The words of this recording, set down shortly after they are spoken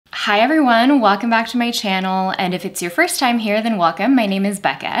Hi everyone, welcome back to my channel, and if it's your first time here, then welcome. My name is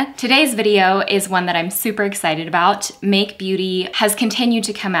Becca. Today's video is one that I'm super excited about. Make Beauty has continued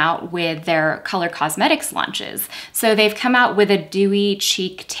to come out with their color cosmetics launches. So they've come out with a dewy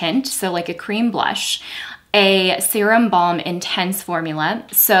cheek tint, so like a cream blush, a serum balm intense formula,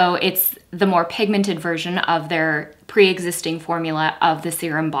 so it's the more pigmented version of their pre-existing formula of the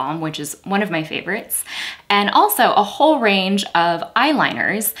serum balm, which is one of my favorites, and also a whole range of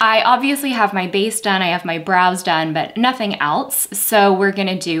eyeliners. I obviously have my base done, I have my brows done, but nothing else. So we're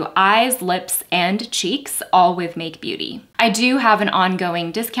gonna do eyes, lips, and cheeks, all with Make Beauty. I do have an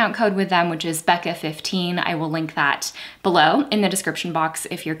ongoing discount code with them, which is Becca15. I will link that below in the description box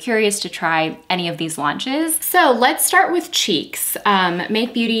if you're curious to try any of these launches. So let's start with cheeks.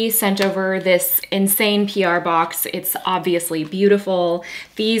 Make Beauty sent over this insane PR box. It's obviously beautiful.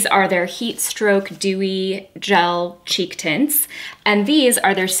 These are their Heat Stroke Dewy Gel Cheek Tints, and these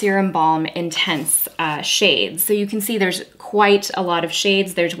are their Serum Balm Intense shades. So you can see there's quite a lot of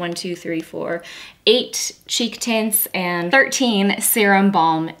shades. There's 8 cheek tints and 13 Serum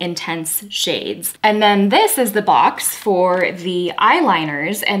Balm Intense shades. And then this is the box for the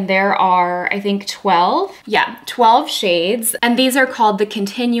eyeliners, and there are, I think, 12 shades, and these are called the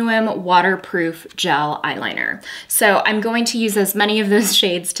Continuum Waterproof Gel Eyeliner. So I'm going to use as many of those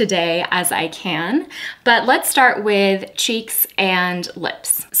shades today as I can, but let's start with cheeks and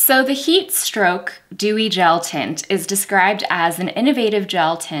lips. So the Heat Stroke Dewy Gel Tint is described as an innovative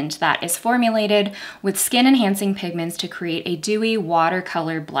gel tint that is formulated with skin-enhancing pigments to create a dewy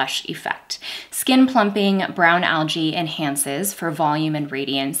watercolor blush effect. Skin plumping brown algae enhances for volume and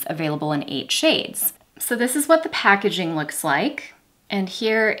radiance, available in 8 shades. So this is what the packaging looks like. And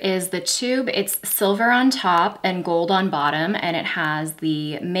here is the tube. It's silver on top and gold on bottom, and it has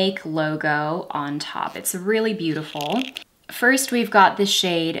the Make logo on top. It's really beautiful. First, we've got the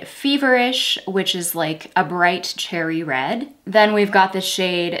shade Feverish, which is like a bright cherry red. Then we've got the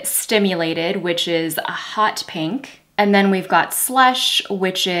shade Stimulated, which is a hot pink. And then we've got Slush,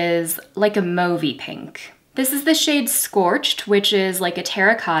 which is like a mauvey pink. This is the shade Scorched, which is like a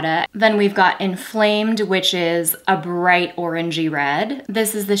terracotta. Then we've got Inflamed, which is a bright orangey red.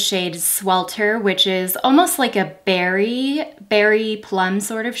 This is the shade Swelter, which is almost like a berry plum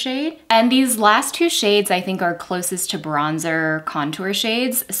sort of shade. And these last 2 shades I think are closest to bronzer contour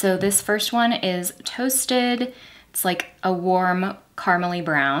shades. So this first one is Toasted. It's like a warm caramely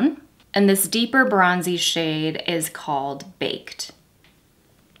brown. And this deeper bronzy shade is called Baked.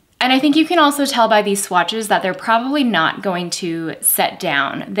 And I think you can also tell by these swatches that they're probably not going to set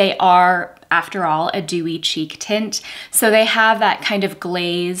down. They are, after all, a dewy cheek tint, so they have that kind of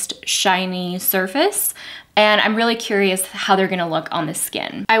glazed, shiny surface, and I'm really curious how they're gonna look on the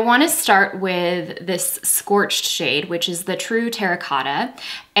skin. I wanna start with this Scorched shade, which is the true terracotta,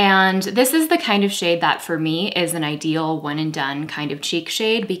 and this is the kind of shade that for me is an ideal one and done kind of cheek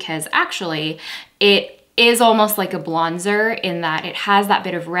shade, because actually it is almost like a bronzer in that it has that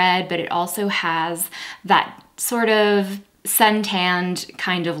bit of red, but it also has that sort of suntanned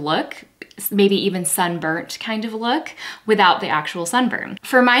kind of look, maybe even sunburnt kind of look without the actual sunburn.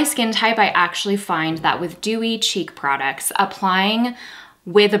 For my skin type, I actually find that with dewy cheek products, applying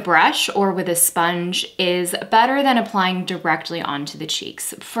with a brush or with a sponge is better than applying directly onto the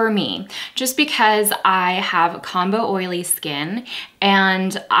cheeks for me, just because I have combo oily skin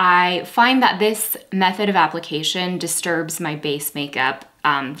and I find that this method of application disturbs my base makeup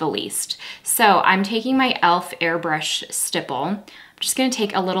the least. So I'm taking my e.l.f. airbrush stipple. I'm just gonna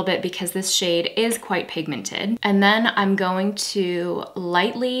take a little bit because this shade is quite pigmented. And then I'm going to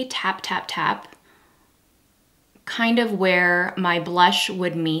lightly tap, tap, tap, kind of where my blush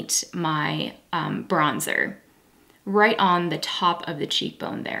would meet my bronzer, right on the top of the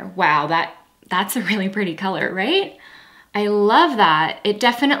cheekbone there. Wow, that's a really pretty color, right? I love that. It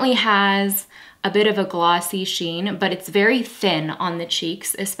definitely has a bit of a glossy sheen, but it's very thin on the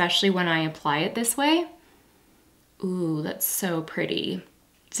cheeks, especially when I apply it this way. Ooh, that's so pretty.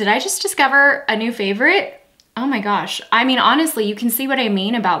 Did I just discover a new favorite? Oh my gosh. I mean, honestly, you can see what I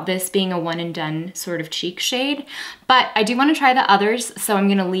mean about this being a one and done sort of cheek shade, but I do want to try the others, so I'm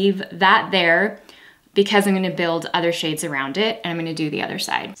gonna leave that there because I'm gonna build other shades around it, and I'm gonna do the other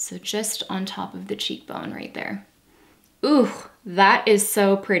side. So just on top of the cheekbone right there. Ooh, that is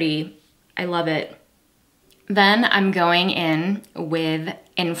so pretty. I love it. Then I'm going in with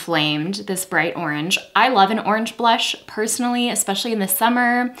Inflamed, this bright orange. I love an orange blush personally, especially in the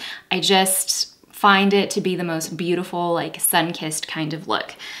summer. I just find it to be the most beautiful, like sun-kissed kind of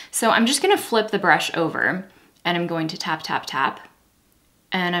look. So I'm just gonna flip the brush over and I'm going to tap, tap, tap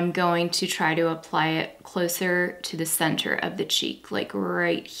And I'm going to try to apply it closer to the center of the cheek, like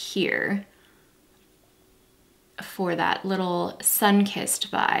right here, for that little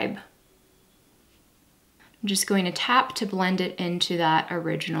sun-kissed vibe. I'm just going to tap to blend it into that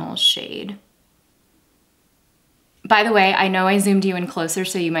original shade. By the way, I know I zoomed you in closer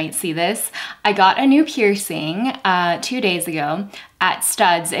so you might see this. I got a new piercing 2 days ago at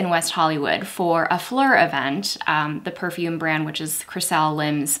Studs in West Hollywood for a Fleur event, the perfume brand, which is Crisal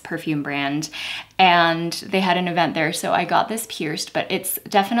Lim's perfume brand. And they had an event there, so I got this pierced, but it's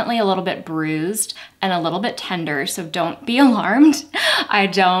definitely a little bit bruised and a little bit tender, so don't be alarmed. I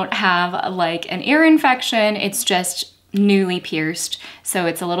don't have like an ear infection, it's just newly pierced, so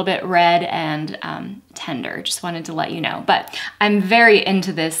it's a little bit red and tender. Just wanted to let you know. But I'm very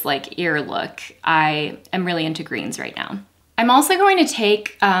into this like ear look. I am really into greens right now. I'm also going to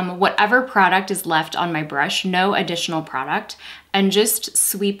take whatever product is left on my brush, no additional product, and just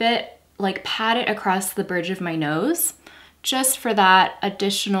sweep it, like pat it across the bridge of my nose, just for that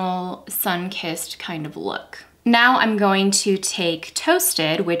additional sun-kissed kind of look. Now I'm going to take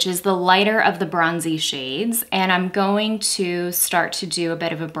Toasted, which is the lighter of the bronzy shades, and I'm going to start to do a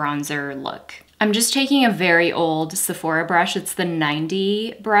bit of a bronzer look. I'm just taking a very old Sephora brush. It's the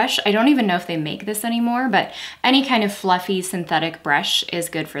 90 brush. I don't even know if they make this anymore, but any kind of fluffy synthetic brush is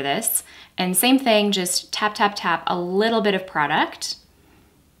good for this. And same thing, just tap, tap, tap a little bit of product.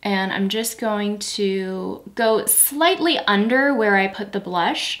 And I'm just going to go slightly under where I put the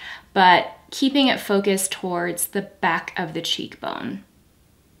blush, but keeping it focused towards the back of the cheekbone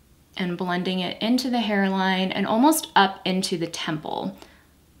and blending it into the hairline and almost up into the temple.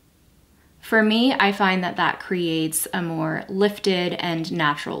 For me, I find that that creates a more lifted and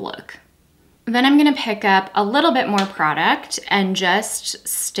natural look. Then I'm gonna pick up a little bit more product and just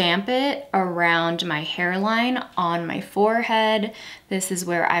stamp it around my hairline on my forehead. This is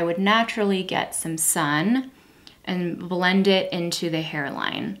where I would naturally get some sun, and blend it into the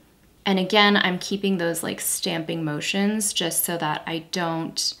hairline. And again, I'm keeping those like stamping motions just so that I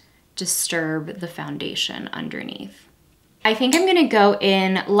don't disturb the foundation underneath. I think I'm gonna go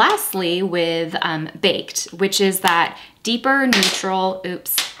in lastly with Baked, which is that deeper neutral,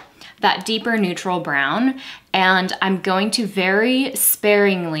 that deeper neutral brown, and I'm going to very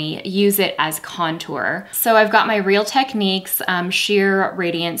sparingly use it as contour. So I've got my Real Techniques Sheer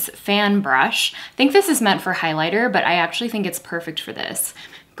Radiance fan brush. I think this is meant for highlighter, but I actually think it's perfect for this.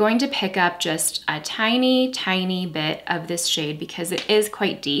 Going to pick up just a tiny, tiny bit of this shade because it is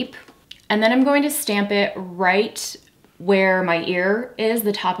quite deep. And then I'm going to stamp it right where my ear is,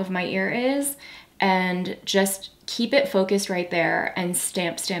 the top of my ear is, and just keep it focused right there and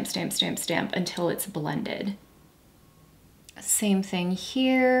stamp, stamp, stamp, stamp, stamp until it's blended. Same thing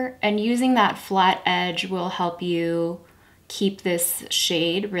here. And using that flat edge will help you keep this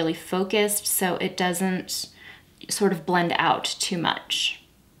shade really focused so it doesn't sort of blend out too much.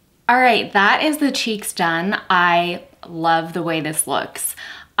 All right, that is the cheeks done. I love the way this looks.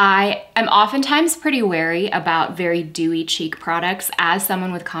 I am oftentimes pretty wary about very dewy cheek products as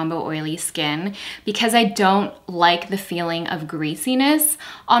someone with combo oily skin because I don't like the feeling of greasiness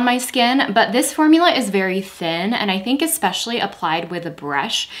on my skin, but this formula is very thin, and I think especially applied with a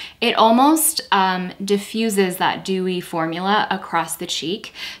brush, it almost diffuses that dewy formula across the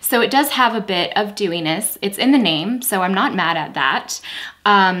cheek. So it does have a bit of dewiness. It's in the name, so I'm not mad at that.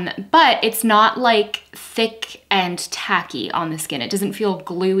 But it's not like thick and tacky on the skin. It doesn't feel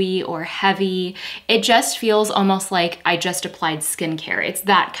gluey or heavy. It just feels almost like I just applied skincare. It's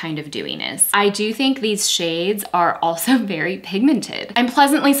that kind of dewiness. I do think these shades are also very pigmented. I'm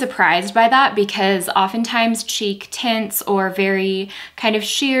pleasantly surprised by that because oftentimes cheek tints or very kind of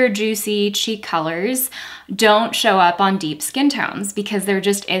sheer, juicy cheek colors don't show up on deep skin tones because there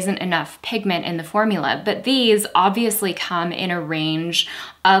just isn't enough pigment in the formula. But these obviously come in a range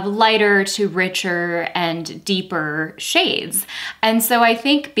of lighter to richer and deeper shades. And so I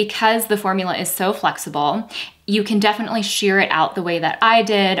think because the formula is so flexible, you can definitely sheer it out the way that I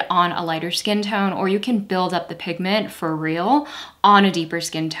did on a lighter skin tone, or you can build up the pigment for real on a deeper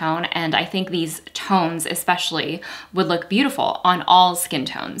skin tone. And I think these tones especially would look beautiful on all skin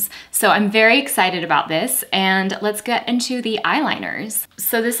tones. So I'm very excited about this, and let's get into the eyeliners.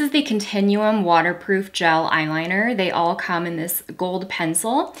 So this is the Continuum Waterproof Gel Eyeliner. They all come in this gold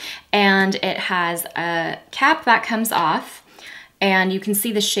pencil, and it has a cap that comes off, and you can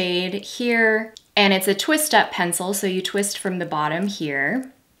see the shade here. And it's a twist up pencil, so you twist from the bottom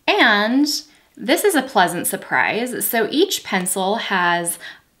here. And this is a pleasant surprise. So each pencil has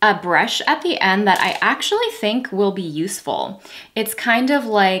a brush at the end that I actually think will be useful. It's kind of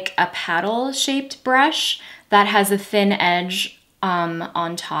like a paddle shaped brush that has a thin edge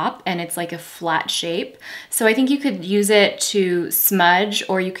on top, and it's like a flat shape. So I think you could use it to smudge,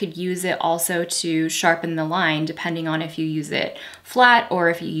 or you could use it also to sharpen the line, depending on if you use it flat or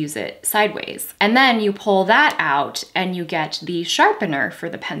if you use it sideways. And then you pull that out and you get the sharpener for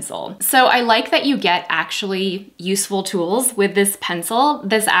the pencil. So I like that you get actually useful tools with this pencil.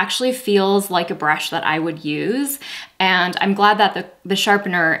 This actually feels like a brush that I would use. And I'm glad that the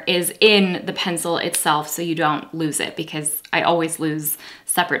sharpener is in the pencil itself so you don't lose it, because I always lose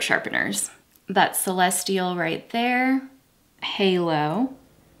separate sharpeners. That's Celestial right there, Halo,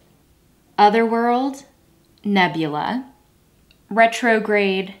 Otherworld, Nebula,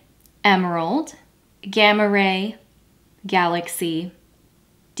 Retrograde, Emerald, Gamma Ray, Galaxy,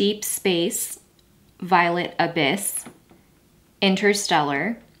 Deep Space, Violet Abyss,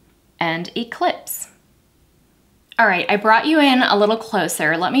 Interstellar, and Eclipse. All right, I brought you in a little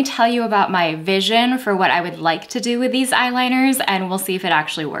closer. Let me tell you about my vision for what I would like to do with these eyeliners, and we'll see if it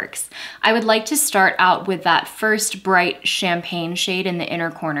actually works. I would like to start out with that first bright champagne shade in the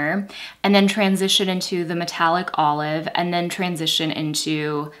inner corner, and then transition into the metallic olive, and then transition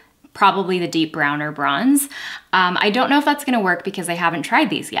into probably the deep brown or bronze. I don't know if that's gonna work because I haven't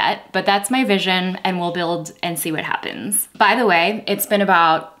tried these yet, but that's my vision, and we'll build and see what happens. By the way, it's been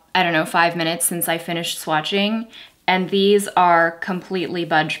about, I don't know, 5 minutes since I finished swatching, and these are completely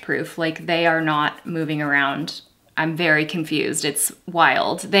budge proof. Like, they are not moving around. I'm very confused. It's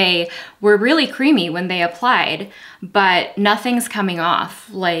wild. They were really creamy when they applied, but nothing's coming off.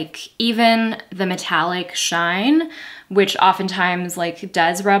 Like, even the metallic shine, which oftentimes like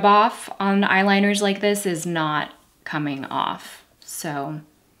does rub off on eyeliners like this, is not coming off. So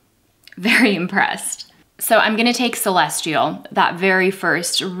very impressed. So I'm gonna take Celestial, that very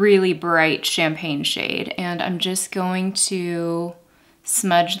first really bright champagne shade, and I'm just going to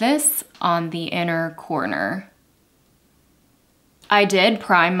smudge this on the inner corner. I did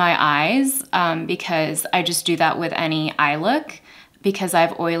prime my eyes because I just do that with any eye look because I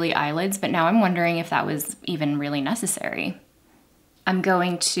have oily eyelids, but now I'm wondering if that was even really necessary. I'm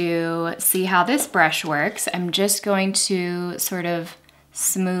going to see how this brush works. I'm just going to sort of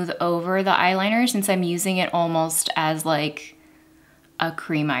smooth over the eyeliner since I'm using it almost as like a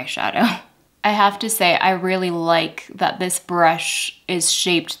cream eyeshadow. I have to say, I really like that this brush is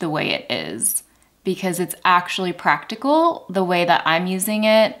shaped the way it is because it's actually practical the way that I'm using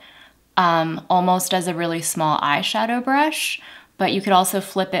it, almost as a really small eyeshadow brush, but you could also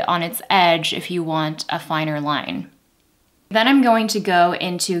flip it on its edge if you want a finer line. Then I'm going to go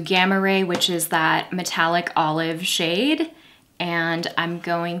into Gamma Ray, which is that metallic olive shade, and I'm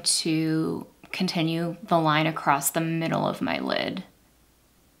going to continue the line across the middle of my lid.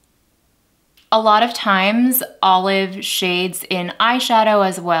 A lot of times, olive shades in eyeshadow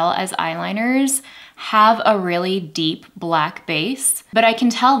as well as eyeliners have a really deep black base, but I can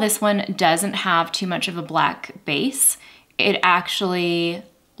tell this one doesn't have too much of a black base. It actually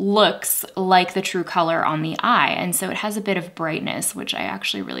looks like the true color on the eye, and so it has a bit of brightness, which I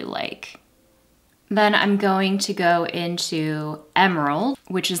actually really like. Then I'm going to go into Emerald,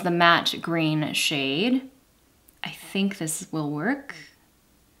 which is the matte green shade. I think this will work.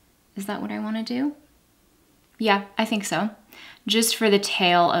 Is that what I want to do? Yeah, I think so. Just for the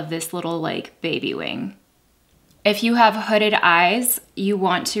tail of this little like baby wing. If you have hooded eyes, you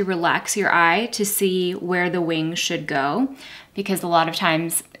want to relax your eye to see where the wing should go, because a lot of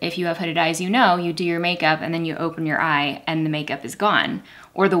times if you have hooded eyes, you know, you do your makeup and then you open your eye and the makeup is gone,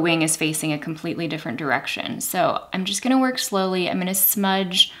 or the wing is facing a completely different direction. So I'm just gonna work slowly. I'm gonna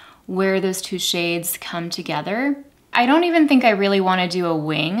smudge where those two shades come together. I don't even think I really wanna do a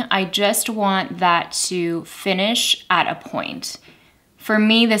wing. I just want that to finish at a point. For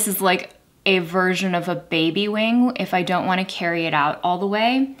me, this is like a version of a baby wing if I don't want to carry it out all the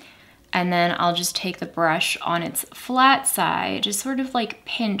way. And then I'll just take the brush on its flat side, just sort of like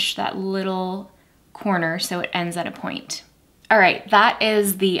pinch that little corner so it ends at a point. All right, that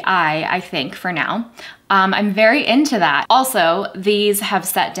is the eye, I think, for now. I'm very into that. Also, these have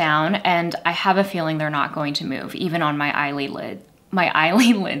set down and I have a feeling they're not going to move, even on my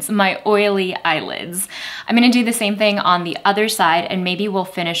my oily eyelids. I'm gonna do the same thing on the other side, and maybe we'll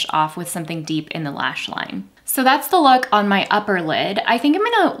finish off with something deep in the lash line. So that's the look on my upper lid. I think I'm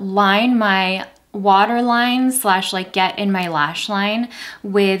gonna line my waterline slash like get in my lash line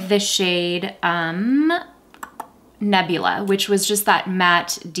with the shade Nebula, which was just that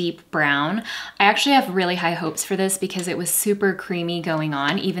matte deep brown. I actually have really high hopes for this because it was super creamy going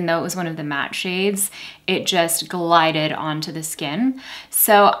on. Even though it was one of the matte shades, it just glided onto the skin.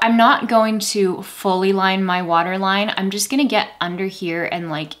 So I'm not going to fully line my waterline. I'm just gonna get under here and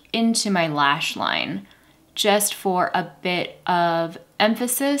like into my lash line just for a bit of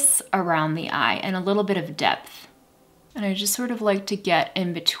emphasis around the eye and a little bit of depth. And I just sort of like to get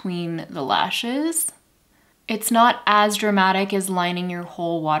in between the lashes. It's not as dramatic as lining your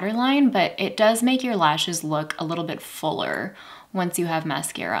whole waterline, but it does make your lashes look a little bit fuller once you have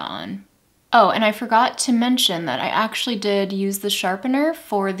mascara on. Oh, and I forgot to mention that I actually did use the sharpener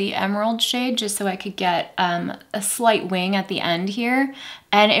for the emerald shade just so I could get a slight wing at the end here,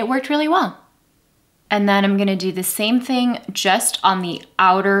 and it worked really well. And then I'm gonna do the same thing just on the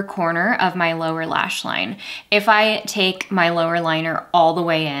outer corner of my lower lash line. If I take my lower liner all the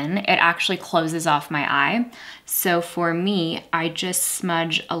way in, it actually closes off my eye. So for me, I just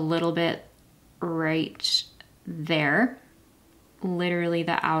smudge a little bit right there, literally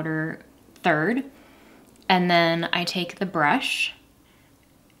the outer third. And then I take the brush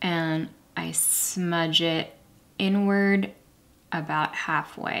and I smudge it inward about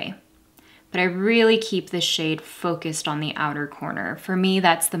halfway. But I really keep the shade focused on the outer corner. For me,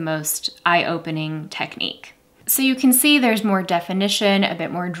 that's the most eye-opening technique. So you can see there's more definition, a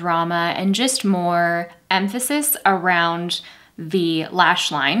bit more drama, and just more emphasis around the lash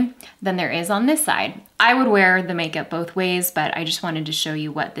line than there is on this side. I would wear the makeup both ways, but I just wanted to show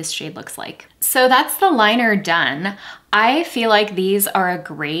you what this shade looks like. So that's the liner done. I feel like these are a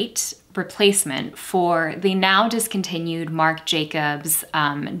great replacement for the now discontinued Marc Jacobs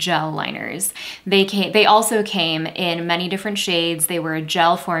gel liners. They also came in many different shades. They were a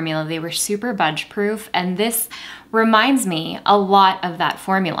gel formula. They were super budge proof, and this reminds me a lot of that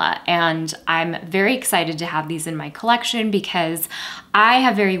formula. And I'm very excited to have these in my collection because I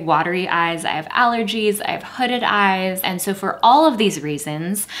have very watery eyes, I have allergies, I have hooded eyes, and so for all of these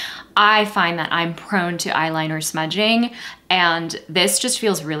reasons, I find that I'm prone to eyeliner smudging, and this just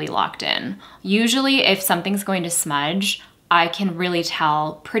feels really locked in. Usually if something's going to smudge, I can really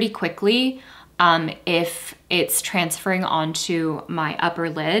tell pretty quickly if it's transferring onto my upper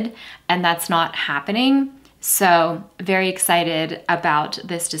lid, and that's not happening. So very excited about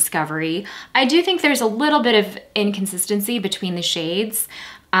this discovery. I do think there's a little bit of inconsistency between the shades.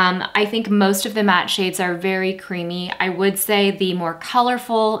 I think most of the matte shades are very creamy. I would say the more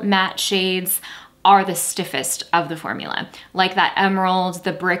colorful matte shades are the stiffest of the formula. Like that emerald,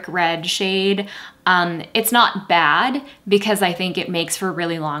 the brick red shade. It's not bad because I think it makes for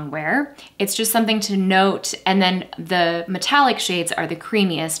really long wear. It's just something to note. And then the metallic shades are the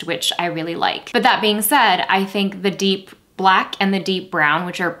creamiest, which I really like. But that being said, I think the deep black and the deep brown,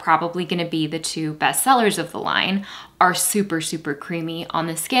 which are probably gonna be the two best sellers of the line, are super, super creamy on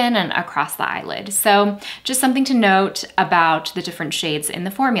the skin and across the eyelid. So just something to note about the different shades in the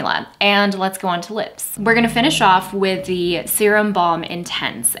formula. And let's go on to lips. We're gonna finish off with the Serum Balm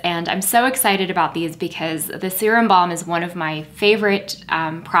Intense. And I'm so excited about these because the Serum Balm is one of my favorite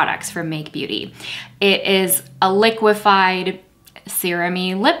products from Make Beauty. It is a liquefied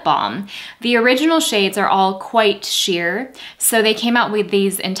serum-y lip balm. The original shades are all quite sheer, so they came out with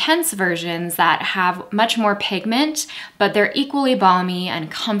these intense versions that have much more pigment, but they're equally balmy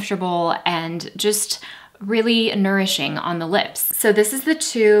and comfortable and just really nourishing on the lips. So this is the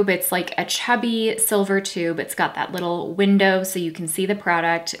tube. It's like a chubby silver tube. It's got that little window so you can see the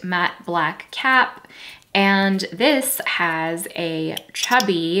product, matte black cap, and this has a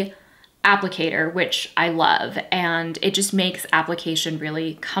chubby applicator, which I love, and it just makes application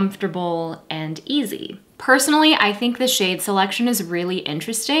really comfortable and easy. Personally, I think the shade selection is really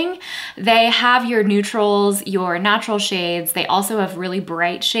interesting. They have your neutrals, your natural shades. They also have really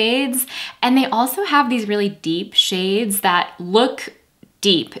bright shades, and they also have these really deep shades that look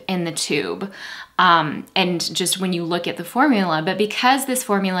deep in the tube. And just when you look at the formula, but because this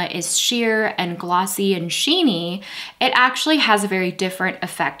formula is sheer and glossy and sheeny, it actually has a very different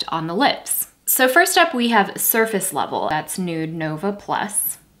effect on the lips. So first up we have Surface Level, that's Nude Nova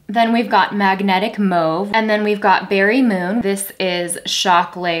Plus. Then we've got Magnetic Mauve, and then we've got Berry Moon. This is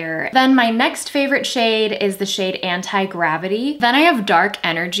Shock Layer. Then my next favorite shade is the shade Anti-Gravity. Then I have Dark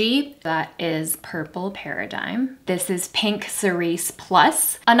Energy, that is Purple Paradigm. This is Pink Cerise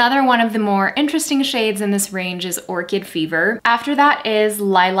Plus. Another one of the more interesting shades in this range is Orchid Fever. After that is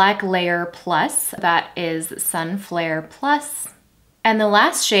Lilac Layer Plus, that is Sun Flare Plus. And the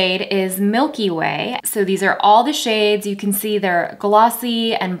last shade is Milky Way. So these are all the shades. You can see they're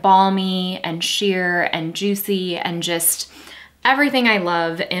glossy and balmy and sheer and juicy and just everything I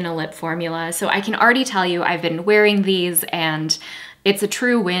love in a lip formula. So I can already tell you I've been wearing these and it's a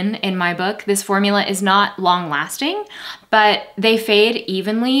true win in my book. This formula is not long lasting, but they fade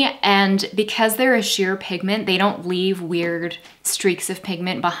evenly, and because they're a sheer pigment, they don't leave weird streaks of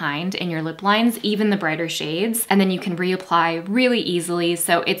pigment behind in your lip lines, even the brighter shades, and then you can reapply really easily.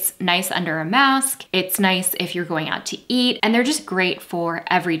 So it's nice under a mask, it's nice if you're going out to eat, and they're just great for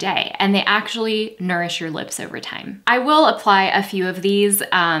every day, and they actually nourish your lips over time. I will apply a few of these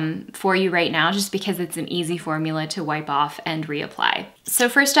for you right now, just because it's an easy formula to wipe off and reapply. So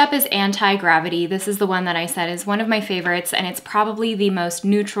first up is Anti-Gravity. This is the one that I said is one of my favorites, and it's probably the most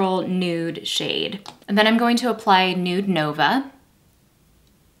neutral nude shade. And then I'm going to apply Nude Nova.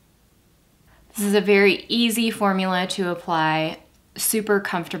 This is a very easy formula to apply, super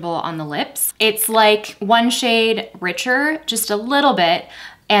comfortable on the lips. It's like one shade richer, just a little bit,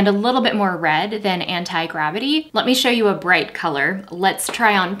 and a little bit more red than Anti-Gravity. Let me show you a bright color. Let's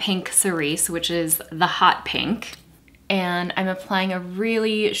try on Pink Cerise, which is the hot pink. And I'm applying a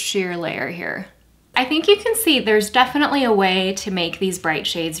really sheer layer here. I think you can see there's definitely a way to make these bright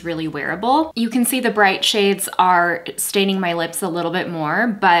shades really wearable. You can see the bright shades are staining my lips a little bit more,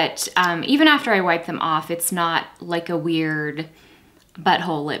 but even after I wipe them off, it's not like a weird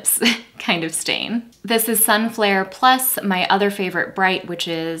butthole lips kind of stain. This is Sunflare plus my other favorite bright, which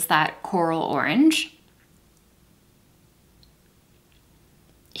is that coral orange.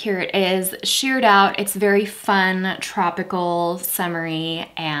 Here it is, sheared out. It's very fun, tropical,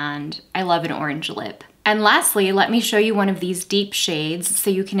 summery, and I love an orange lip. And lastly, let me show you one of these deep shades so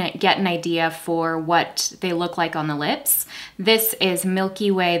you can get an idea for what they look like on the lips. This is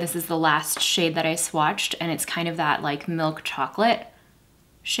Milky Way. This is the last shade that I swatched, and it's kind of that like milk chocolate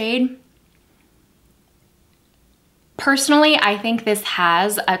shade. Personally, I think this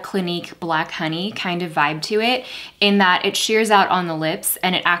has a Clinique Black Honey kind of vibe to it, in that it shears out on the lips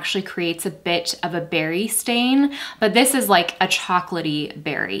and it actually creates a bit of a berry stain, but this is like a chocolatey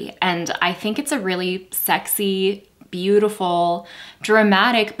berry, and I think it's a really sexy, beautiful,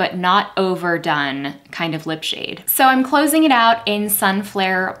 dramatic, but not overdone kind of lip shade. So I'm closing it out in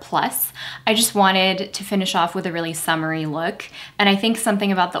Sunflare Plus. I just wanted to finish off with a really summery look, and I think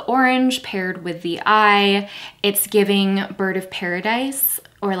something about the orange paired with the eye, it's giving Bird of Paradise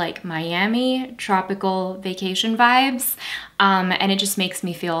or like Miami tropical vacation vibes, and it just makes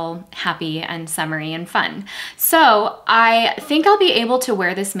me feel happy and summery and fun. So I think I'll be able to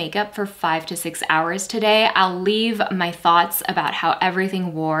wear this makeup for 5 to 6 hours today. I'll leave my thoughts about how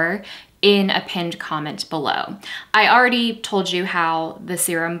everything wore in a pinned comment below. I already told you how the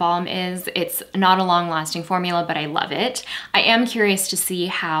serum balm is. It's not a long-lasting formula, but I love it. I am curious to see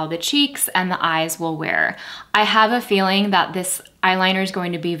how the cheeks and the eyes will wear. I have a feeling that this eyeliner is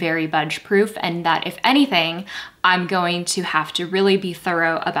going to be very budge proof, and that if anything, I'm going to have to really be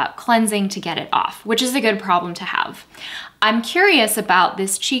thorough about cleansing to get it off, which is a good problem to have. I'm curious about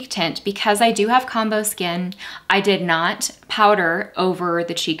this cheek tint because I do have combo skin. I did not powder over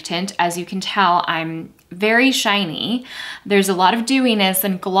the cheek tint. As you can tell, I'm very shiny. There's a lot of dewiness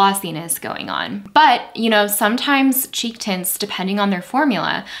and glossiness going on. But, you know, sometimes cheek tints, depending on their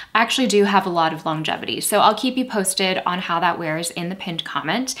formula, actually do have a lot of longevity. So I'll keep you posted on how that wears in the pinned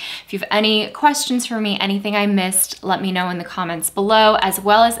comment. If you have any questions for me, anything I missed, let me know in the comments below, as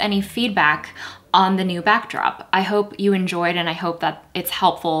well as any feedback on the new backdrop. I hope you enjoyed, and I hope that it's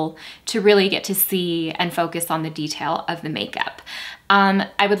helpful to really get to see and focus on the detail of the makeup.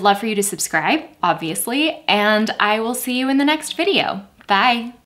 I would love for you to subscribe, obviously, and I will see you in the next video. Bye.